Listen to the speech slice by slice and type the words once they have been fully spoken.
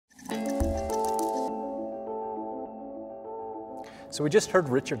So we just heard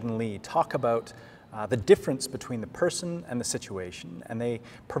Richard and Lee talk about the difference between the person and the situation, and they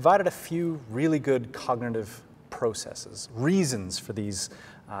provided a few really good cognitive processes, reasons for these,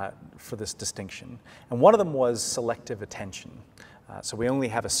 for this distinction. And one of them was selective attention. So we only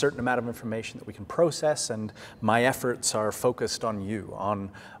have a certain amount of information that we can process, and my efforts are focused on you,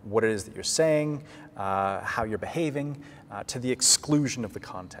 on what it is that you're saying, how you're behaving, to the exclusion of the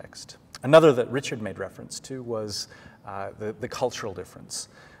context. Another that Richard made reference to was the cultural difference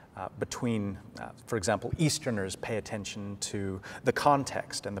between, for example, Easterners pay attention to the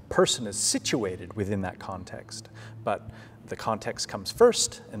context, and the person is situated within that context. But the context comes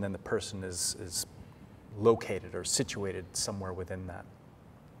first, and then the person is located or situated somewhere within that.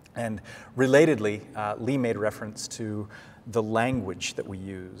 And relatedly, Lee made reference to the language that we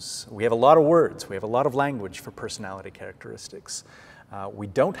use. We have a lot of words, we have a lot of language for personality characteristics. We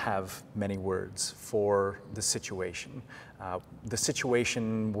don't have many words for the situation. The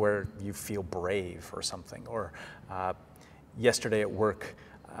situation where you feel brave or something, or yesterday at work,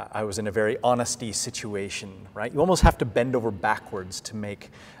 I was in a very honesty situation, right? You almost have to bend over backwards to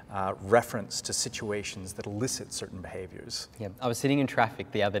make reference to situations that elicit certain behaviors. Yeah, I was sitting in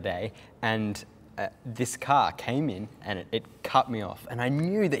traffic the other day, and this car came in and it cut me off, and I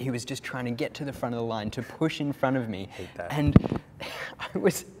knew that he was just trying to get to the front of the line to push in front of me. Hate that. And I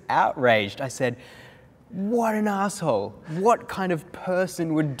was outraged. I said, what an asshole. What kind of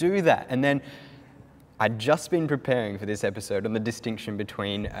person would do that? And then I'd just been preparing for this episode on the distinction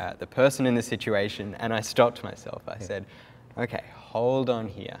between the person in the situation, and I stopped myself. I said, okay, hold on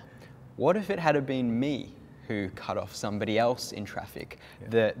here. What if it had been me who cut off somebody else in traffic?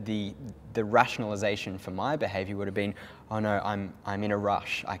 Yeah. The rationalization for my behavior would have been, oh no, I'm in a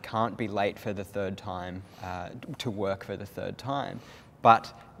rush. I can't be late for the third time, to work for the third time.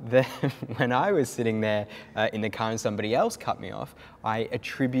 But when I was sitting there in the car and somebody else cut me off, I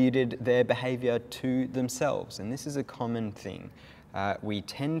attributed their behavior to themselves. And this is a common thing. We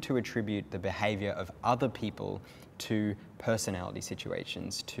tend to attribute the behavior of other people to personality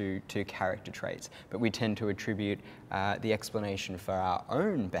situations, to character traits, but we tend to attribute the explanation for our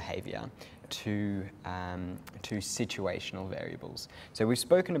own behavior to situational variables. So we've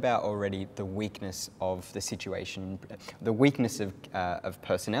spoken about already the weakness of the situation, the weakness of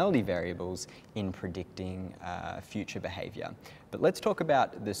personality variables in predicting future behavior. But let's talk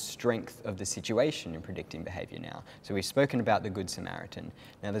about the strength of the situation in predicting behavior now. So we've spoken about the Good Samaritan.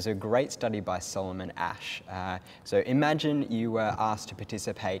 Now there's a great study by Solomon Asch. So imagine you were asked to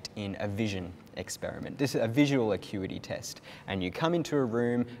participate in a vision experiment. This is a visual acuity test. And you come into a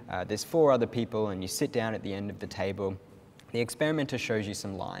room, there's 4 other people, and you sit down at the end of the table. The experimenter shows you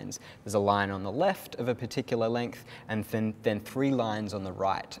some lines. There's a line on the left of a particular length, and then 3 lines on the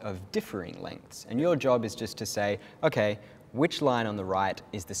right of differing lengths. And your job is just to say, okay, which line on the right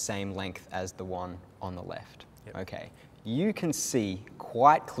is the same length as the one on the left? Yep. Okay, you can see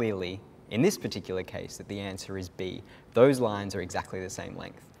quite clearly in this particular case that the answer is B. Those lines are exactly the same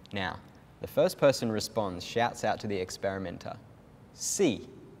length. Now, the first person responds, shouts out to the experimenter, C.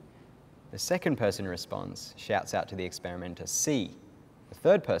 The second person responds, shouts out to the experimenter, C. The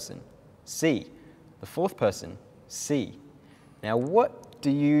third person, C. The fourth person, C. Now, what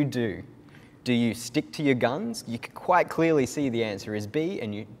do? Do you stick to your guns? You can quite clearly see the answer is B,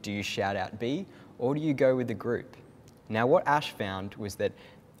 and do you shout out B, or do you go with the group? Now, what Asch found was that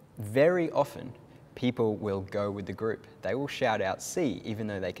very often people will go with the group. They will shout out C, even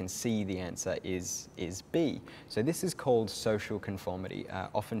though they can see the answer is B. So this is called social conformity.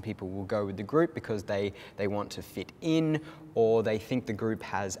 Often people will go with the group because they want to fit in, or they think the group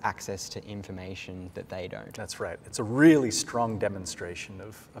has access to information that they don't. That's right. It's a really strong demonstration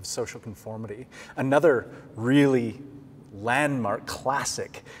of social conformity. Another really landmark,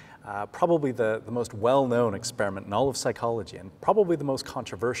 classic, probably the most well-known experiment in all of psychology, and probably the most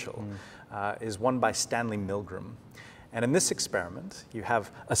controversial, is one by Stanley Milgram. And in this experiment, you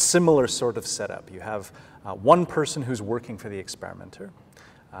have a similar sort of setup. You have one person who's working for the experimenter,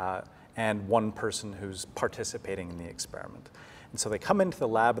 and one person who's participating in the experiment. And so they come into the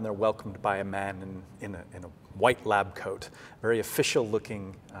lab and they're welcomed by a man in a white lab coat, very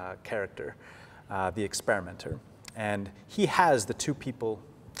official-looking character, the experimenter. And he has the 2 people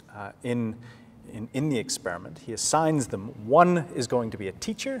in the experiment. He assigns them. One is going to be a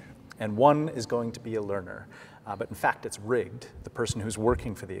teacher, and one is going to be a learner. But in fact, it's rigged. The person who's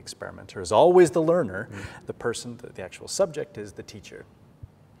working for the experimenter is always the learner. The person, the actual subject, is the teacher.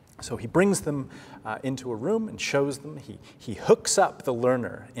 So he brings them into a room and shows them. He hooks up the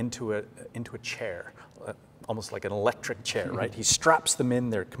learner into a chair, almost like an electric chair, right? He straps them in.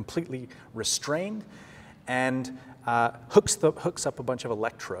 They're completely restrained. And hooks up a bunch of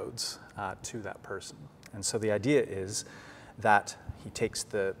electrodes to that person. And so the idea is that he takes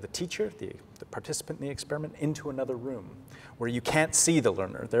the teacher, the participant in the experiment, into another room where you can't see the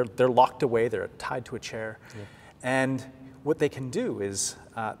learner. They're locked away, they're tied to a chair. Yeah. And what they can do is,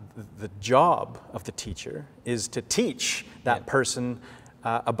 the job of the teacher is to teach that person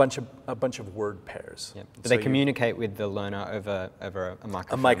a bunch of word pairs. Yep. So they communicate with the learner over a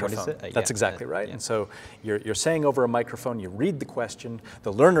microphone. A microphone. What is it? That's exactly right. And so you're saying over a microphone, you read the question,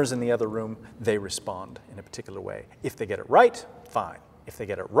 the learner's in the other room, they respond in a particular way. If they get it right, fine. If they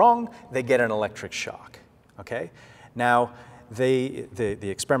get it wrong, they get an electric shock. Okay? Now, the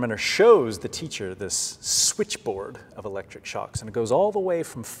experimenter shows the teacher this switchboard of electric shocks, and it goes all the way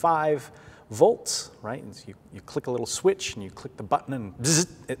from 5 volts, right? And you click a little switch and you click the button and bzz,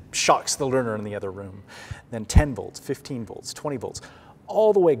 it shocks the learner in the other room. Then 10 volts, 15 volts, 20 volts,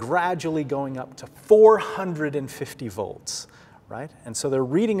 all the way gradually going up to 450 volts, right? And so they're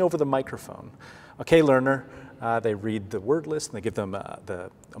reading over the microphone. Okay, learner, they read the word list and they give them a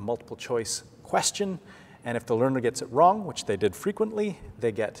multiple choice question. And if the learner gets it wrong, which they did frequently,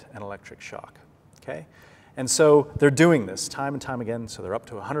 they get an electric shock, okay? And so they're doing this time and time again, so they're up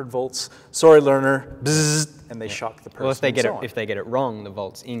to 100 volts. Sorry, learner, bzzz, and they shock the person. Well, if they get it wrong, the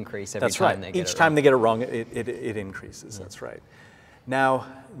volts increase every time they get it wrong. Each time they get it wrong, it increases, that's right. Now,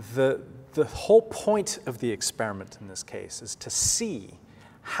 the whole point of the experiment in this case is to see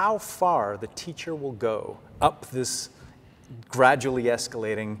how far the teacher will go up this gradually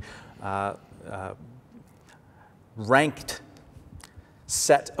escalating ranked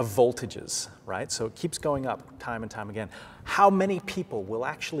set of voltages, right? So it keeps going up time and time again. How many people will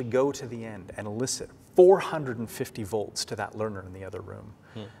actually go to the end and elicit 450 volts to that learner in the other room?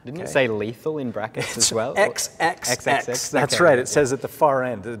 Didn't it say lethal in brackets as well? XXX. That's right. It says at the far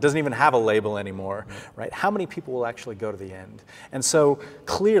end. It doesn't even have a label anymore, right? How many people will actually go to the end? And so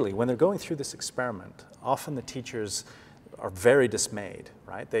clearly, when they're going through this experiment, often the teachers are very dismayed,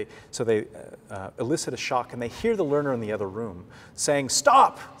 right? They elicit a shock and they hear the learner in the other room saying,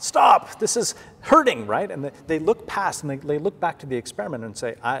 stop, stop, this is hurting, right? And they look past and they look back to the experiment and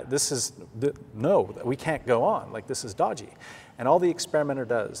say, no, we can't go on, like this is dodgy. And all the experimenter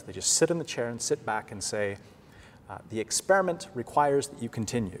does, they just sit in the chair and sit back and say, the experiment requires that you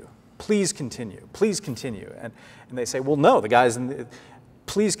continue. Please continue, please continue. And they say, well, no, the guys,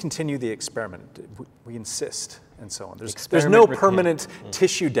 please continue the experiment. We insist. And so on. There's no permanent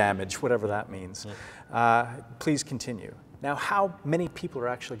tissue damage, whatever that means. Please continue. Now, how many people are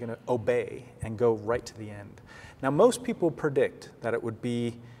actually going to obey and go right to the end? Now, most people predict that it would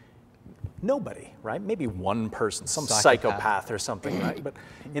be nobody, right? Maybe one person, some psychopath or something, right? But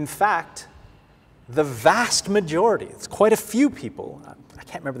in fact, the vast majority, it's quite a few people, I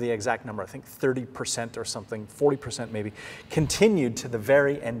can't remember the exact number, I think 30% or something, 40% maybe, continued to the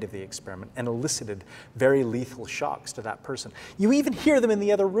very end of the experiment and elicited very lethal shocks to that person. You even hear them in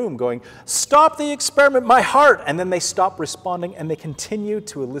the other room going, stop the experiment, my heart! And then they stop responding and they continue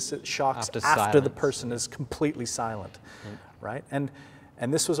to elicit shocks after the person is completely silent, right? And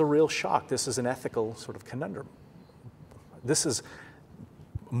this was a real shock. This is an ethical sort of conundrum. This is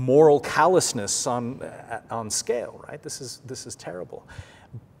moral callousness on scale, right? This is terrible.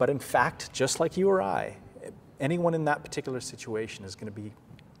 But in fact, just like you or I, anyone in that particular situation is going to be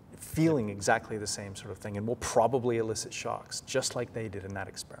feeling exactly the same sort of thing and will probably elicit shocks, just like they did in that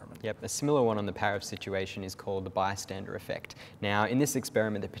experiment. Yep, a similar one on the power of situation is called the bystander effect. Now, in this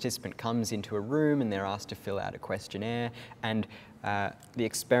experiment, the participant comes into a room and they're asked to fill out a questionnaire, and the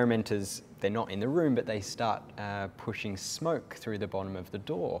experimenters, they're not in the room, but they start pushing smoke through the bottom of the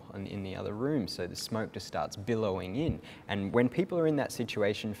door in the other room, so the smoke just starts billowing in. And when people are in that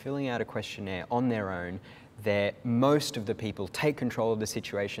situation, filling out a questionnaire on their own, most of the people take control of the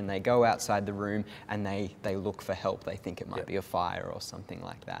situation, they go outside the room and they look for help. They think it might be a fire or something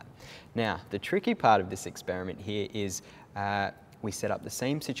like that. Now, the tricky part of this experiment here is we set up the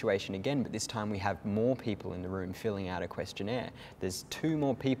same situation again, but this time we have more people in the room filling out a questionnaire. There's 2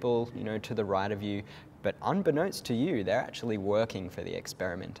 more people, to the right of you, but unbeknownst to you, they're actually working for the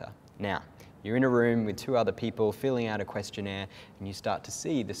experimenter. Now, you're in a room with 2 other people filling out a questionnaire, and you start to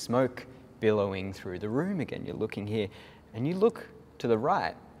see the smoke billowing through the room again. You're looking here, and you look to the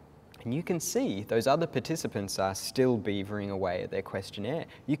right, and you can see those other participants are still beavering away at their questionnaire.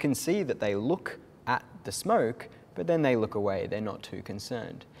 You can see that they look at the smoke, but then they look away. They're not too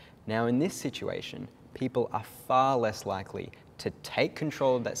concerned. Now, in this situation, people are far less likely to take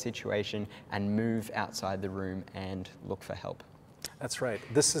control of that situation and move outside the room and look for help. That's right.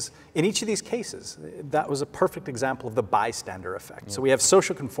 This is, in each of these cases, that was a perfect example of the bystander effect. Yeah. So we have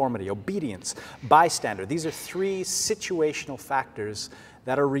social conformity, obedience, bystander. These are three situational factors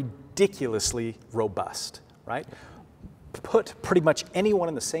that are ridiculously robust, right? Put pretty much anyone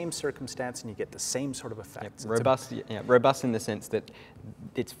in the same circumstance and you get the same sort of effects. Yeah, robust in the sense that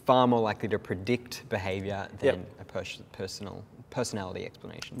it's far more likely to predict behavior than a personality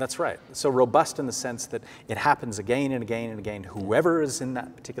explanation. That's right. So robust in the sense that it happens again and again and again, whoever is in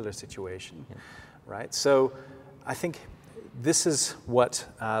that particular situation, right? So I think this is what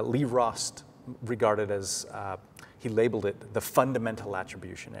Lee Rost regarded as, he labeled it the fundamental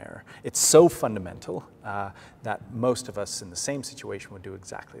attribution error. It's so fundamental that most of us in the same situation would do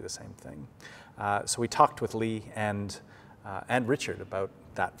exactly the same thing. So we talked with Lee and Richard about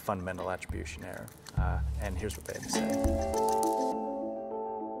that fundamental attribution error, and here's what they had to say.